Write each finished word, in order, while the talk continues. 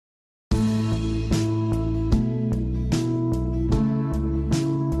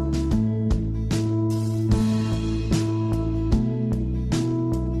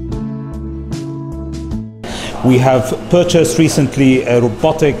We have purchased recently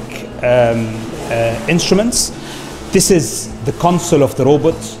robotic instruments. This is the console of the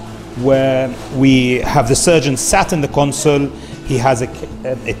robot, where we have the surgeon sat in the console. He has a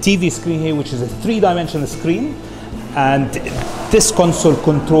TV screen here, which is a three-dimensional screen, and this console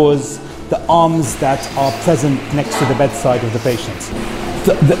controls the arms that are present next to the bedside of the patients.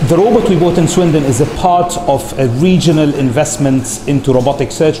 The robot we bought in Swindon is a part of a regional investment into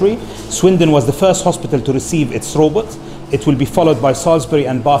robotic surgery. Swindon was the first hospital to receive its robot. It will be followed by Salisbury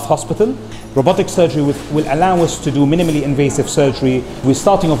and Bath Hospital. Robotic surgery will allow us to do minimally invasive surgery. We're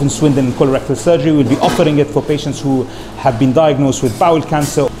starting off in Swindon in colorectal surgery. We'll be offering it for patients who have been diagnosed with bowel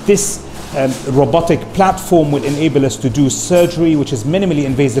cancer. This robotic platform will enable us to do surgery which is minimally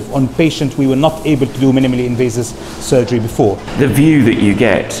invasive on patients we were not able to do minimally invasive surgery before. The view that you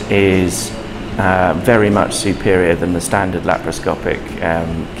get is very much superior than the standard laparoscopic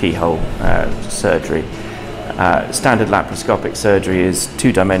keyhole surgery. Standard laparoscopic surgery is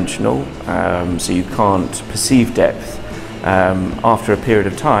two-dimensional, so you can't perceive depth. After a period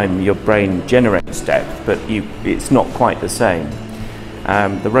of time, your brain generates depth, but it's not quite the same.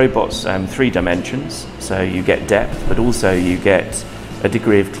 The robot's three dimensions, so you get depth, but also you get a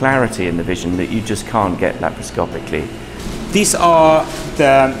degree of clarity in the vision that you just can't get laparoscopically. These are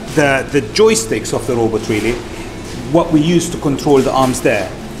the joysticks of the robot, really, what we use to control the arms there.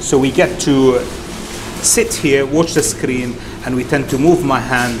 So we get to sit here, watch the screen, and we tend to move my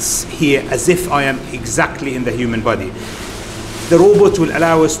hands here as if I am exactly in the human body. The robot will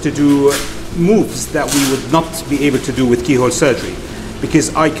allow us to do moves that we would not be able to do with keyhole surgery,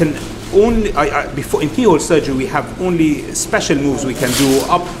 because I can only, before in keyhole surgery we have only special moves we can do,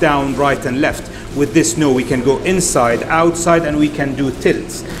 up, down, right and left. With this, no, we can go inside, outside, and we can do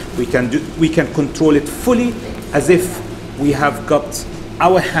tilts. We can control it fully as if we have got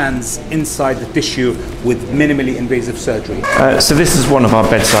our hands inside the tissue with minimally invasive surgery. So this is one of our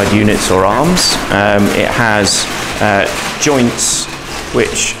bedside units or arms. It has joints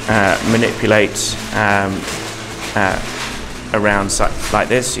which manipulate around like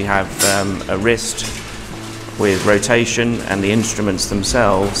this. You have a wrist with rotation, and the instruments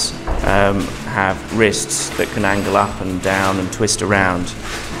themselves have wrists that can angle up and down and twist around.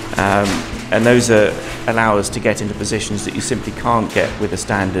 And those allow us to get into positions that you simply can't get with a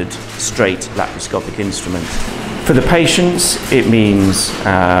standard straight laparoscopic instrument. For the patients, it means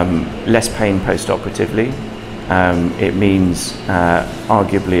less pain post-operatively. It means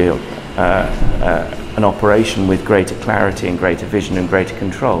arguably an operation with greater clarity and greater vision and greater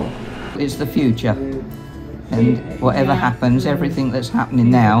control. It's the future, and whatever happens, everything that's happening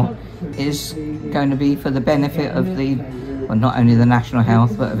now is going to be for the benefit of not only the national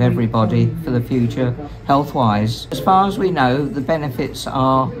health, but of everybody for the future, health-wise. As far as we know, the benefits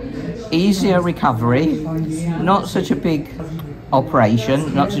are easier recovery, not such a big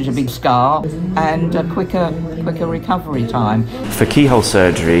operation, not such a big scar, and a quicker recovery time. For keyhole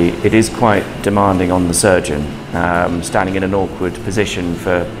surgery, it is quite demanding on the surgeon, standing in an awkward position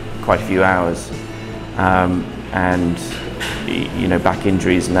for quite a few hours, and back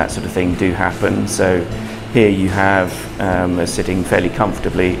injuries and that sort of thing do happen. So here you have sitting fairly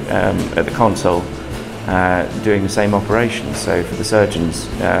comfortably at the console, doing the same operation. So for the surgeons,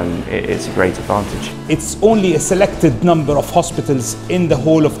 it's a great advantage. It's only a selected number of hospitals in the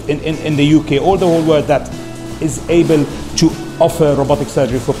whole of in the UK or the whole world that is able to offer robotic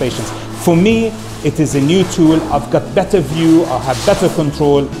surgery for patients. For me, it is a new tool. I've got better view, I have better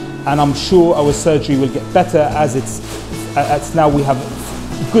control, and I'm sure our surgery will get better as now we have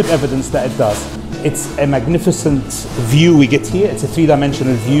good evidence that it does. It's a magnificent view we get here. It's a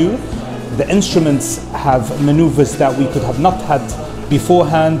three-dimensional view. The instruments have maneuvers that we could have not had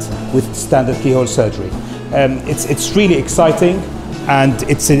beforehand with standard keyhole surgery. It's really exciting, and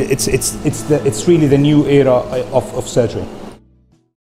it's really the new era of surgery.